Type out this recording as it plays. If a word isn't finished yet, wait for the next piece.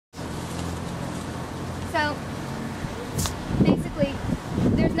So basically,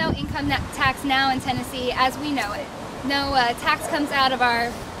 there's no income tax now in Tennessee as we know it. No tax comes out of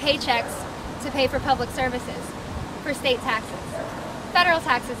our paychecks to pay for public services, for state taxes. Federal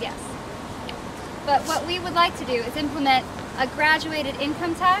taxes, yes. But what we would like to do is implement a graduated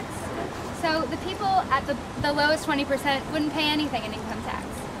income tax, so the people at the lowest 20% wouldn't pay anything in income tax.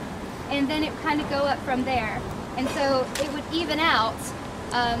 And then it would kind of go up from there. And so it would even out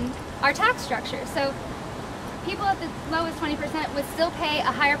our tax structure. So people at the lowest 20% would still pay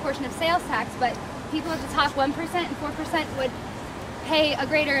a higher portion of sales tax, but people at the top 1% and 4% would pay a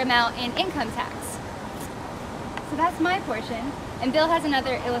greater amount in income tax. So that's my portion, and Bill has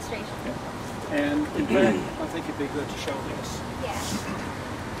another illustration. And in fact, I think it'd be good to show this. Yeah.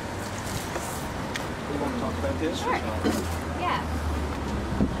 You want to talk about this? Sure. Yeah.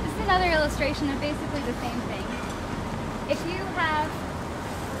 This is another illustration of basically the same thing. If you have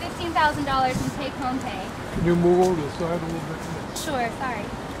 $15,000 in take-home pay. Can you move over to the side a little bit? Sure, sorry.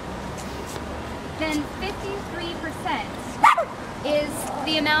 Then 53% is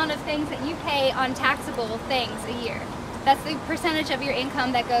the amount of things that you pay on taxable things a year. That's the percentage of your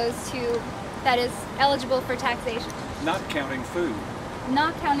income that goes to, that is eligible for taxation. Not counting food.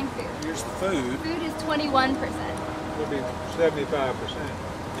 Not counting food. Here's the food. Food is 21%. It'll be 75%.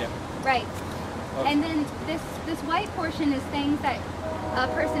 Yeah. Right. Okay. And then this white portion is things that a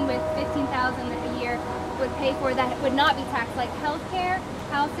person with $15,000 a year would pay for that would not be taxed, like healthcare,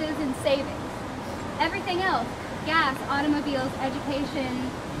 houses, and savings. Everything else, gas, automobiles, education,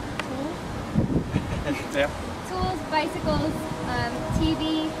 tools, Yeah. tools, bicycles,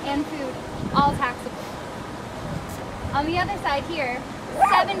 TV, and food, all taxable. On the other side here,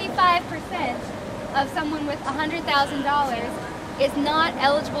 75% of someone with $100,000 is not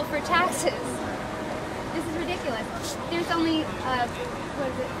eligible for taxes. This is ridiculous. There's only, what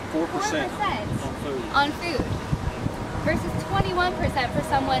is it? 4% on food versus 21% for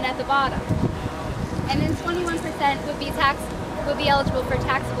someone at the bottom. And then 21% would be eligible for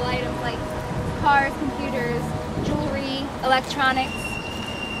taxable items like cars, computers, jewelry, electronics.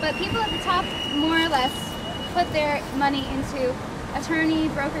 But people at the top more or less put their money into attorney,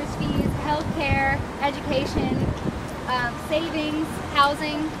 broker's fees, healthcare, education, savings,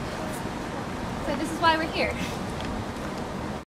 housing. So this is why we're here.